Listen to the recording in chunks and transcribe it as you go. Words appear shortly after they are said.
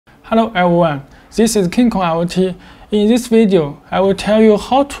Hello everyone, this is King Kong IoT. In this video, I will tell you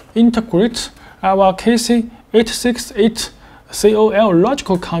how to integrate our KC868-COL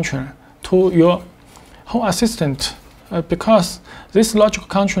logical controller to your home assistant because this logical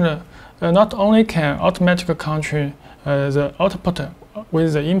controller not only can automatically control the output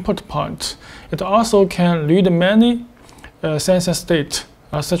with the input point, it also can read many sensor states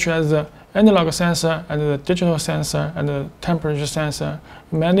such as the analog sensor and the digital sensor and the temperature sensor.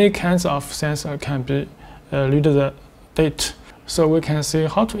 Many kinds of sensor can be read the data. So we can see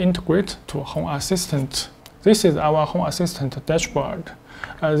how to integrate to Home Assistant. This is our Home Assistant dashboard.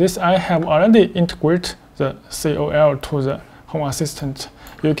 This I have already integrated the COL to the Home Assistant.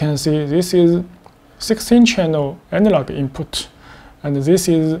 You can see this is 16-channel analog input, and this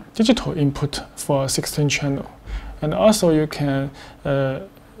is digital input for 16-channel. And also you can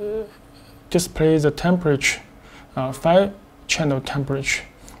display the temperature, 5-channel temperature.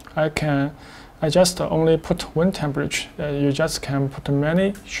 I just only put one temperature. You just can put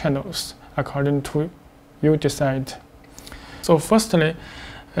many channels according to you decide. So firstly,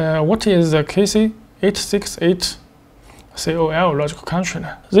 what is the KC868-COL logical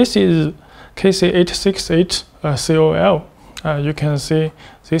controller? This is KC868-COL. You can see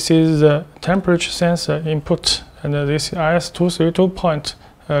this is the temperature sensor input, and this IS232 point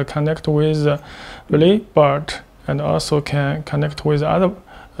connect with the relay board, and also can connect with other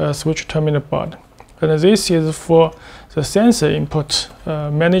switch terminal board. And this is for the sensor input,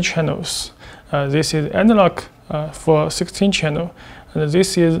 many channels. This is analog for 16 channel, and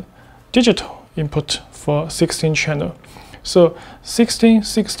this is digital input for 16 channel. So 16,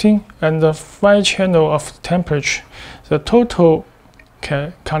 16, and the 5 channel of temperature. The total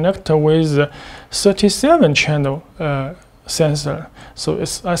can connect with 37 channel sensor. So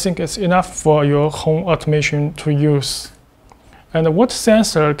I think it's enough for your home automation to use. And what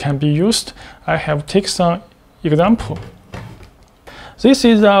sensor can be used? I have taken some example. This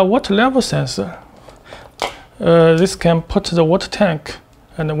is a water level sensor. This can put the water tank,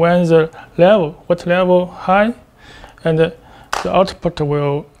 and when the water level high, and the output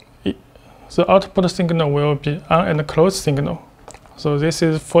signal will be on and close signal. So this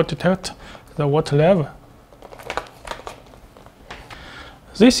is for detect the water level.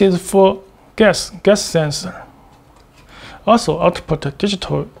 This is for gas sensor. Also output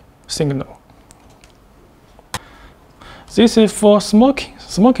digital signal. This is for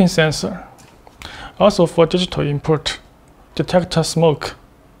smoking sensor. Also for digital input, detect smoke.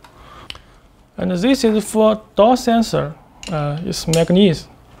 And this is for door sensor. It's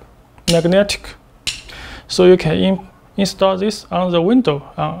magnetic. So you can install this on the window,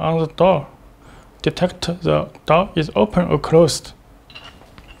 on the door. Detect the door is open or closed.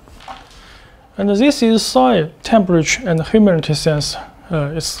 And this is soil temperature and humidity sensor.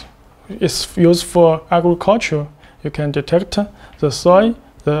 It's used for agriculture. You can detect the soil,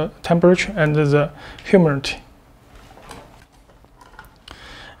 the temperature, and the humidity.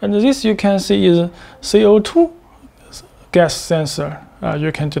 And this you can see is CO2 gas sensor.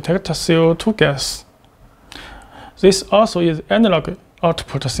 You can detect CO2 gas. This also is analog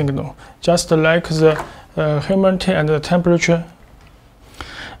output signal, just like the humidity and the temperature.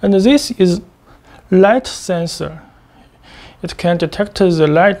 And this is light sensor. It can detect the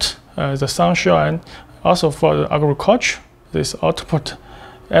light, the sunshine, also for the agriculture. This output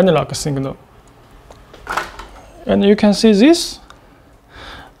analog signal. And you can see this.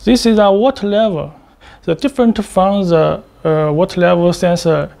 This is our water level. The different from the water level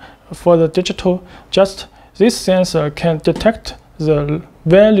sensor for the digital, just this sensor can detect the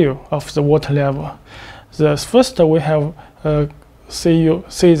value of the water level. The first we have see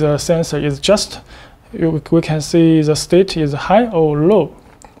the sensor is just, we can see the state is high or low,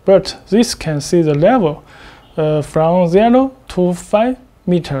 but this can see the level from 0 to 5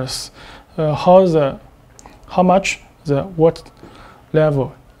 meters, how much the water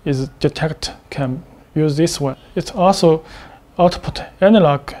level is detected. Can use this one. It also output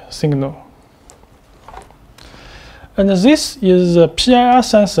analog signal. And this is a PIR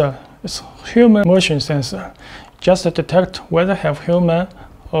sensor. It's human motion sensor. Just detect whether have human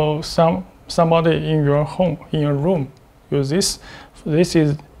or somebody in your home, in your room. Use this. This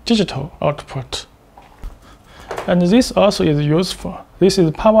is digital output. And this also is useful. This is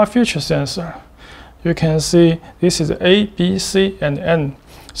power feature sensor. You can see this is A, B, C, and N.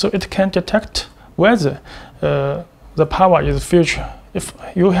 So it can detect whether the power is feature. If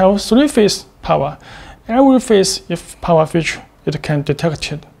you have 3-phase power, every phase if power feature, it can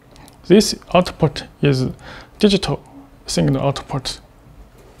detect it. This output is digital signal output.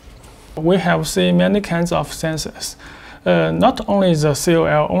 We have seen many kinds of sensors. not only the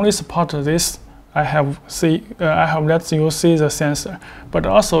COL only support this, I have let you see the sensor, but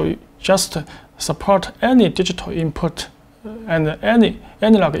also just support any digital input and any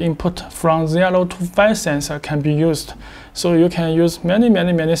analog input from 0 to 5 sensor can be used. So you can use many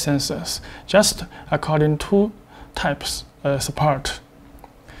sensors just according to types support.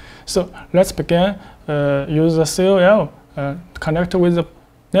 So let's begin. Use the COL connect with the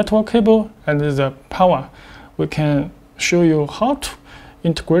network cable and the power. We can show you how to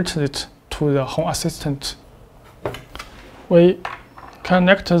integrate it to the Home Assistant. We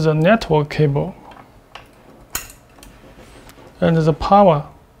connect the network cable and the power.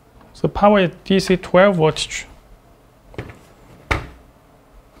 The power is DC 12 voltage.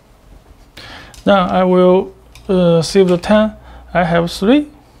 Now I will save the time. I have 3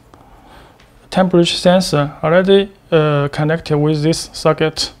 temperature sensor already connected with this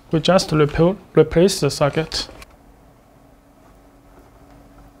socket. We just replace the socket.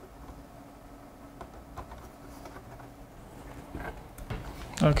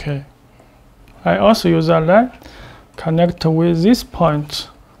 Okay. I also use a line connect with this point.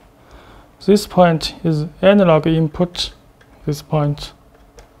 This point is analog input. This point.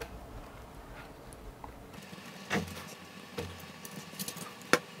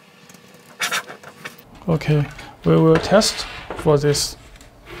 Okay, we will test for this.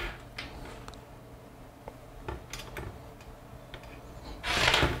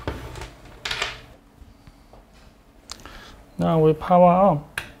 Now we power on.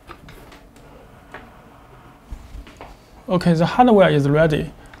 Okay, the hardware is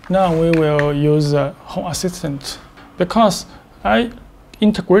ready. Now we will use the Home Assistant. Because I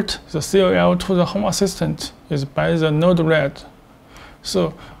integrate the COL to the Home Assistant is by the Node-RED.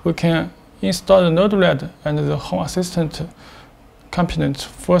 So we can install the Node-RED and the Home Assistant component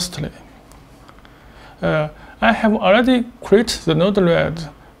firstly. I have already created the Node-RED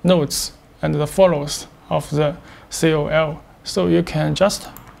nodes and the follows of the COL. So you can just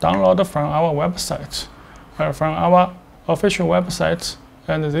download from our website, from our official website,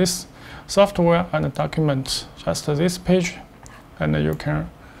 and this software and document, just this page, and you can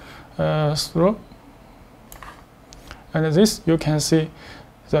scroll. And this you can see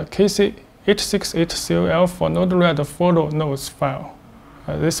the KC868-COL for Node-RED follow nodes file.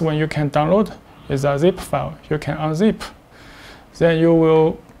 This one you can download is a zip file. You can unzip. Then you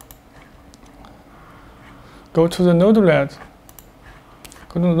will go to the Node-RED.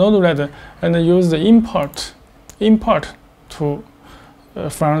 And use the import to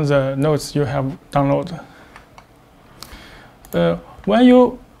from the nodes you have downloaded. When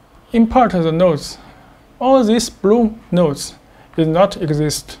you import the nodes, all these blue nodes will not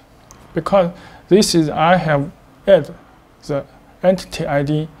exist because this is I have added the entity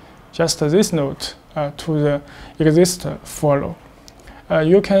ID, just this node to the exist follow.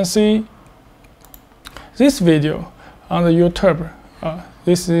 You can see this video on the YouTube.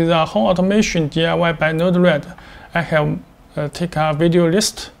 This is a home automation DIY by Node-RED. I have taken a video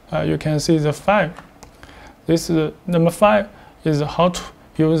list. You can see the file. This number 5 is how to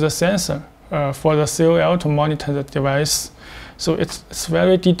use the sensor for the COL to monitor the device. So it's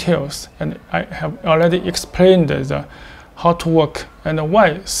very detailed, and I have already explained the how to work and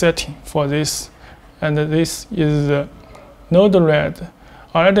why setting for this. And this is the Node-RED.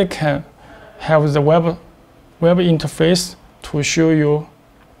 Already can have the web interface to show you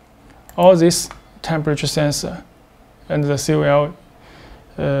all this temperature sensor and the COL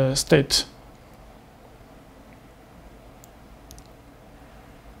state.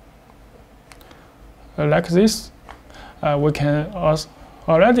 Like this, we can also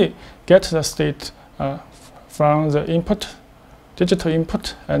already get the state from the input, digital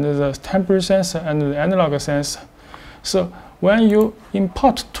input, and the temperature sensor and the analog sensor. So when you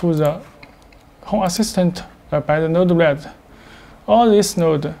import to the Home Assistant by the Node-RED, all these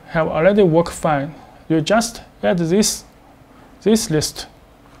nodes have already worked fine. You just add this list,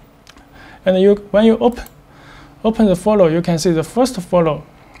 and when you open the follow, you can see the first follow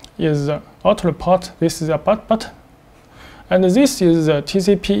is the auto report. This is a button, and this is the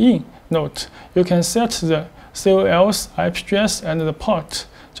TCP node. You can set the COL's IP address and the port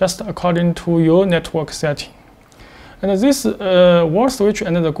just according to your network setting. And this wall switch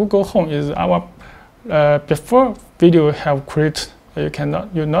and the Google Home is our before video have created.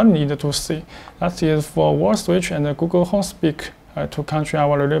 You not need to see. That is for wall switch and the Google Home speak to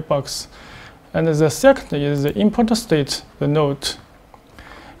control our relay box. And the second is the input state, the node.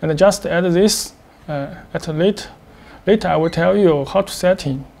 And just add this at later. Later I will tell you how to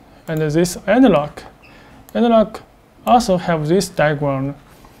setting. And this analog also have this diagram.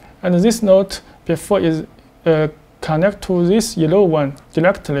 And this node before is connect to this yellow one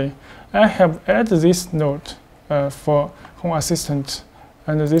directly, I have added this node for Home Assistant,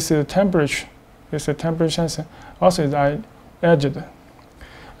 and this is temperature. This is temperature sensor. Also, is I added.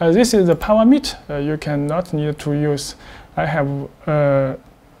 This is the power meter. You cannot need to use. I have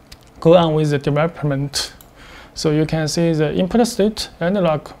go on with the development. So you can see the input state,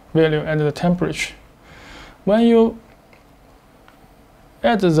 analog value, and the temperature. When you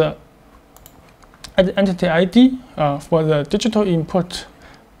add the entity ID for the digital input,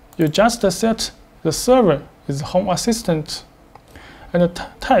 you just set the server is Home Assistant, and the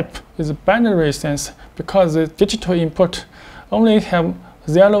type is binary sense, because the digital input only have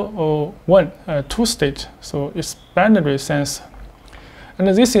 0 or 1, 2 state, so it's binary sense. And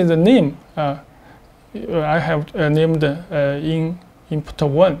this is the name. I have named in input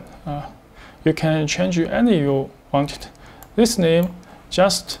 1. You can change any you wanted. This name,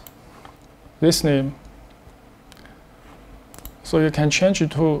 just this name. So you can change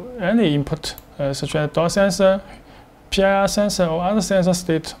it to any input, such as door sensor, PIR sensor, or other sensor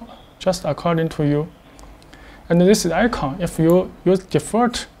state, just according to you. And this is icon. If you use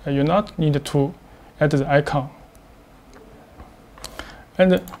default, you not need to add the icon.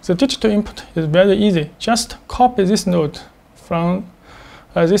 And the digital input is very easy. Just copy this node from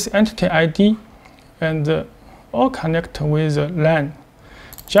this entity ID and all connect with the LAN.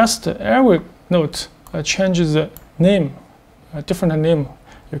 Just every node changes the name, a different name.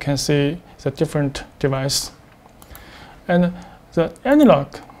 You can see the different device. And the analog,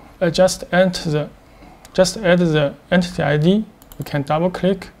 just add the entity ID. You can double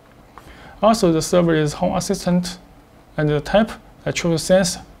click. Also, the server is Home Assistant, and the type I choose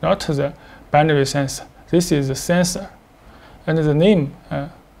sensor, not the binary sensor. This is the sensor, and the name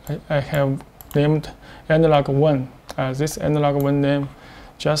I have named analog 1. This analog 1 name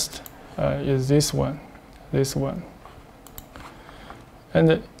just is this one,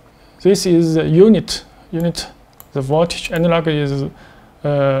 and this is the unit. The voltage analog is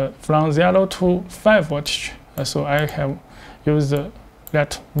from 0 to 5 voltage. So I have used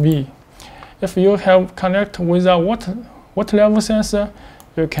that V. If you have connect with a water level sensor,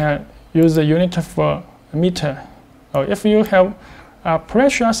 you can use the unit for meter. Or if you have a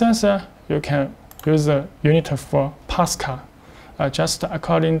pressure sensor, you can use the unit for Pascal. Just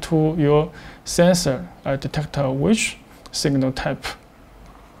according to your sensor detect which signal type.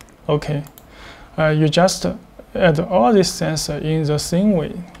 Okay, you just add all these sensors in the same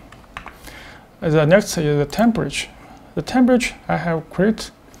way. The next is the temperature. The temperature, I have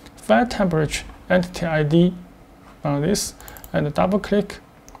created 5 temperature entity ID on this, and double click.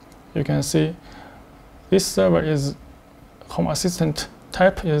 You can see this server is Home Assistant,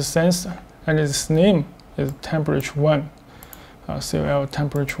 type is sensor, and its name is temperature 1. COL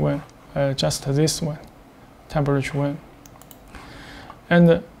temperature 1, just this one, temperature 1.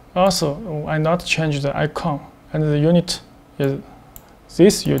 And also, I not change the icon, and the unit is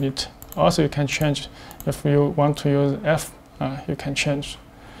this unit. Also, you can change if you want to use F, you can change.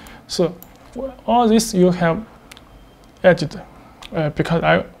 So, all this you have added because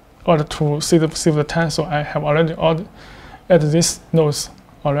I ordered to save the time, so I have already added these nodes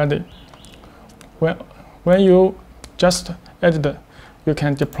already. When you just added, you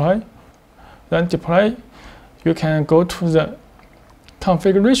can deploy. Then deploy, you can go to the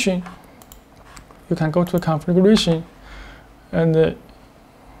configuration. You can go to configuration, and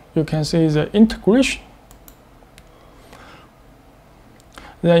you can see the integration.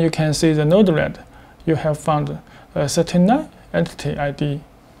 Then you can see the node red. You have found 39 entity ID.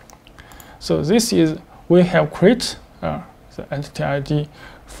 So this is, we have created the entity ID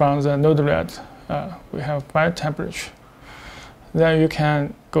from the node red. We have 5 temperature. Then you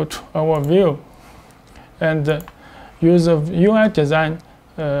can go to our view and use the UI design.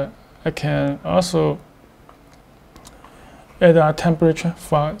 I can also add a temperature.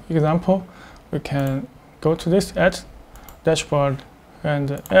 For example, we can go to this add dashboard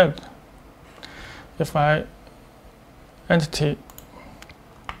and add. If I entity,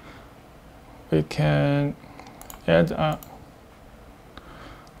 we can add a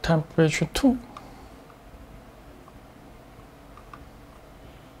temperature 2.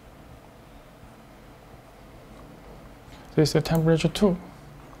 This is temperature 2,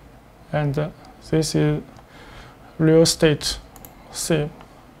 and this is real state save.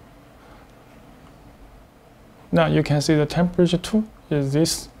 Now you can see the temperature 2 is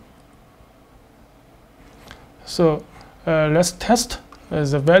this. So let's test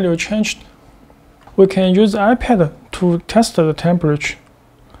the value changed. We can use iPad to test the temperature.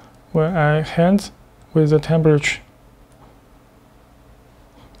 When I hand with the temperature,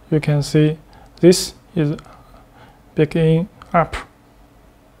 you can see this is begin up.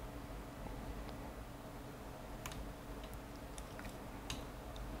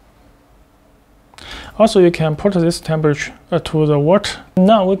 Also, you can put this temperature to the water.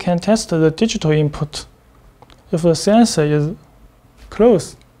 Now we can test the digital input. If the sensor is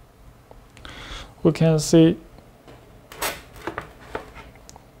closed, we can see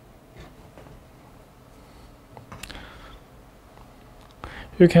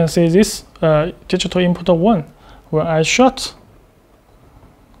this digital input 1. When I shut,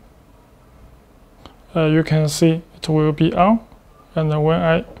 you can see it will be on, and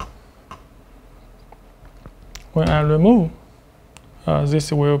when I remove,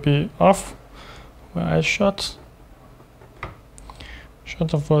 this will be off. When I shut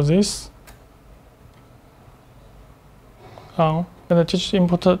for this, on, and the digital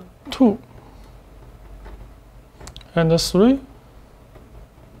input 2 and 3,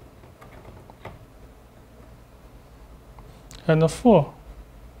 and 4.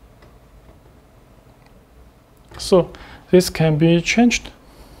 So this can be changed.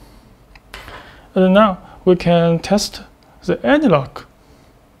 And now we can test the analog.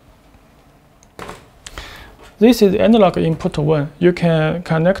 This is analog input 1. You can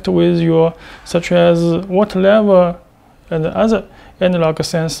connect with your, such as water level and other analog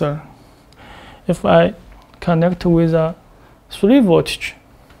sensor. If I connect with a 3 voltage,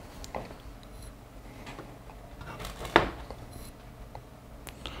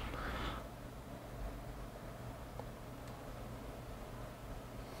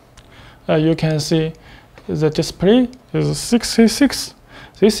 you can see the display is 66.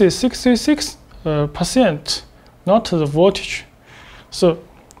 This is 66%, not the voltage. So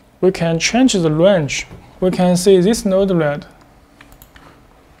we can change the range. We can see this node red.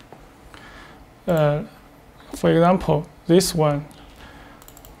 For example, this one,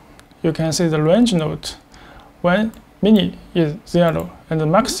 you can see the range node. When mini is 0 and the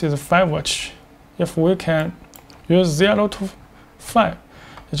max is 5 watts. If we can use 0 to 5,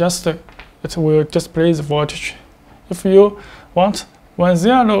 it will display the voltage. If you want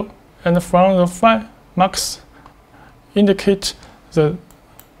 10 and from the 5 max, indicate the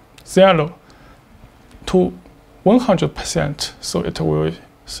 0 to 100%, so it will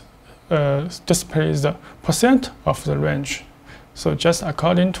display the percent of the range. So just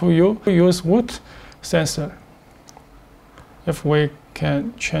according to you use what sensor. If we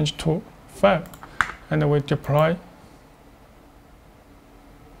can change to 5 and we deploy,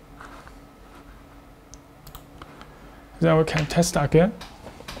 then we can test again.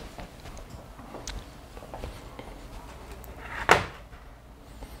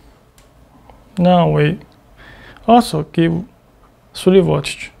 Now we also give 3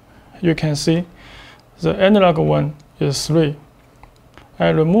 voltage. You can see the analog one is 3. I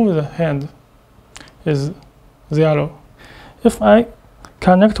remove the hand is 0. If I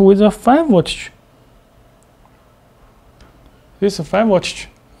connect with a 5 voltage, this is 5 voltage,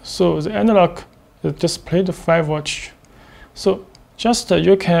 so the analog is displayed 5 voltage. So just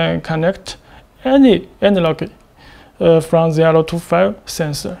you can connect any analog from 0 to 5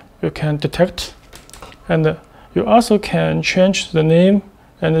 sensor. You can detect, and you also can change the name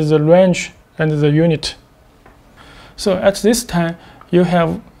and the range and the unit. So at this time, you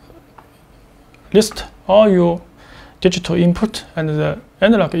have list all your digital input and the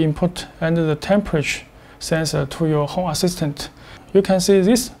analog input and the temperature sensor to your home assistant. You can see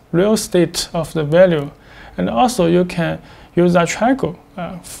this real state of the value, and also you can use a triangle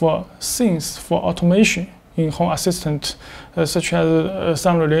for things for automation in home assistant, such as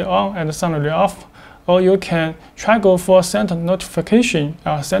sound relay on and sound relay off. Or you can triangle for send notification,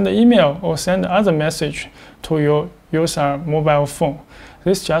 send email, or send other message to your user mobile phone.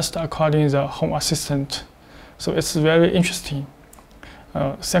 This just according to the home assistant. So it's very interesting.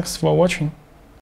 Thanks for watching.